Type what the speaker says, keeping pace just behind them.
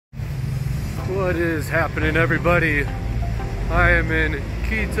What is happening, everybody? I am in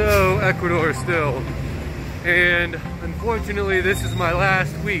Quito, Ecuador still, and unfortunately this is my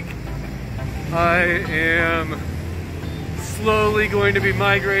last week. I am slowly going to be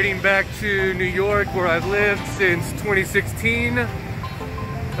migrating back to New York, where I've lived since 2016.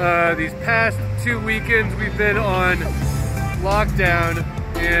 These past 2 weekends we've been on lockdown,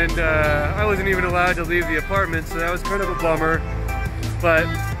 and I wasn't even allowed to leave the apartment, so that was kind of a bummer. But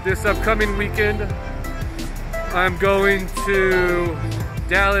this upcoming weekend I'm going to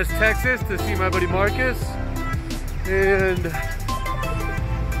Dallas, Texas to see my buddy Marcus, and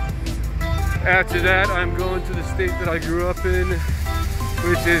after that I'm going to the state that I grew up in,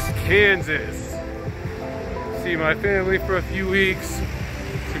 which is Kansas. See my family for a few weeks,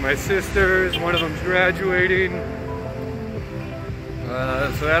 see my sisters, one of them's graduating,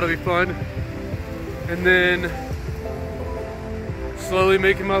 so that'll be fun. And then slowly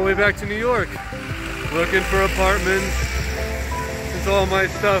making my way back to New York, looking for apartments, since all my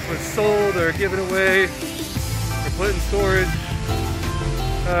stuff was sold or given away or put in storage.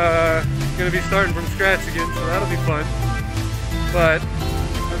 Gonna be starting from scratch again, so that'll be fun. But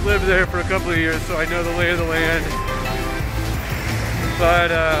I've lived there for a couple of years, so I know the lay of the land. But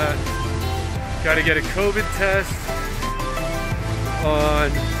gotta get a COVID test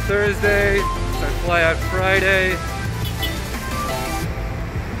on Thursday, so I fly out Friday.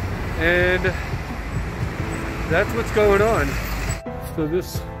 And that's what's going on. So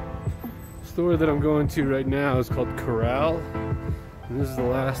this store that I'm going to right now is called Corral. And this is the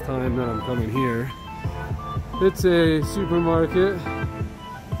last time that I'm coming here. It's a supermarket,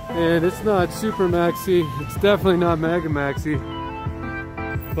 and it's not super maxi. It's definitely not mega maxi,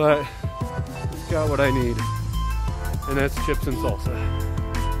 but it's got what I need, and that's chips and salsa.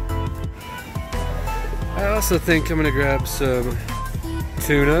 I also think I'm gonna grab some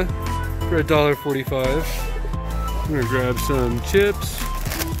tuna for $1.45. I'm gonna grab some chips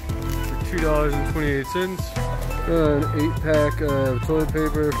for $2.28. An 8-pack of toilet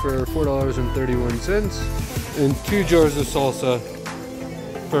paper for $4.31, and 2 jars of salsa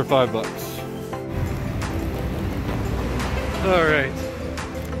for $5. All right,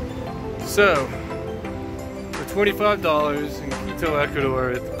 so for $25 in Quito,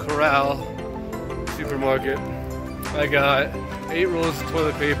 Ecuador, at the Corral supermarket, I got 8 rolls of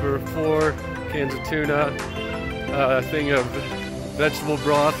toilet paper, 4 cans of tuna, a thing of vegetable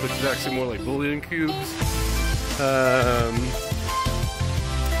broth, which is actually more like bouillon cubes,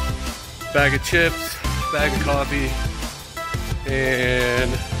 bag of chips, bag of coffee,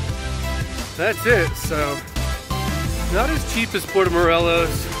 and that's it. So not as cheap as Puerto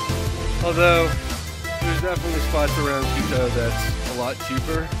Morelos, although there's definitely spots around Quito that's a lot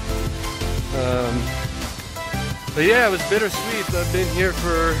cheaper. But yeah, it was bittersweet. I've been here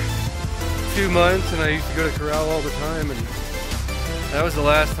for 2 months, and I used to go to Corral all the time, and that was the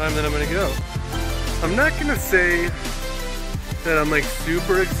last time that I'm gonna go. I'm not gonna say that I'm like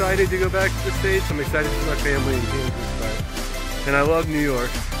super excited to go back to the States. I'm excited for my family in Kansas, and I love New York.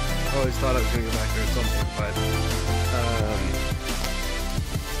 I always thought I was gonna go back there at some point, but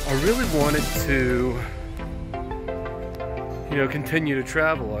I really wanted to, you know, continue to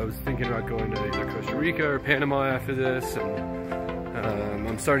travel. I was thinking about going to either Costa Rica or Panama after this, and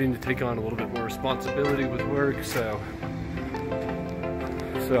I'm starting to take on a little bit more responsibility with work, so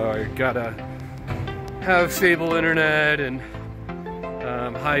I gotta have stable internet and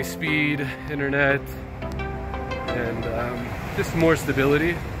high-speed internet and just more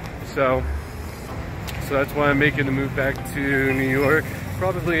stability. So that's why I'm making the move back to New York,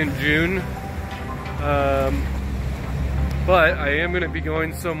 probably in June. But I am going to be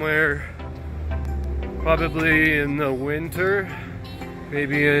going somewhere probably in the winter,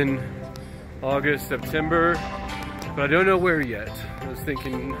 maybe in August, September, but I don't know where yet. I was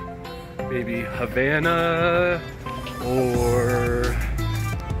thinking maybe Havana, or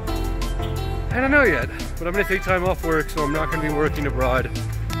I don't know yet, but I'm going to take time off work, so I'm not going to be working abroad.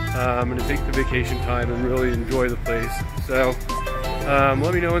 I'm going to take the vacation time and really enjoy the place. So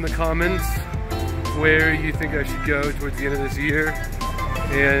let me know in the comments where you think I should go towards the end of this year,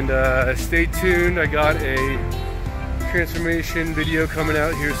 and stay tuned. I got a transformation video coming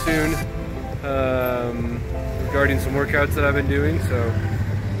out here soon regarding some workouts that I've been doing, so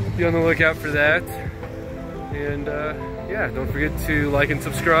be on the lookout for that. And yeah, don't forget to like and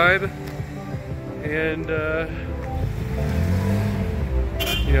subscribe, and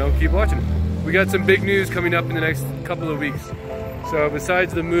you know, keep watching. We got some big news coming up in the next couple of weeks. So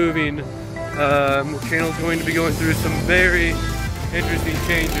besides the moving, the channel's going to be going through some very interesting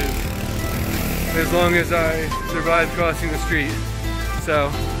changes as long as I survive crossing the street.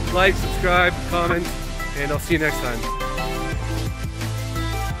 So like, subscribe, comment, and I'll see you next time.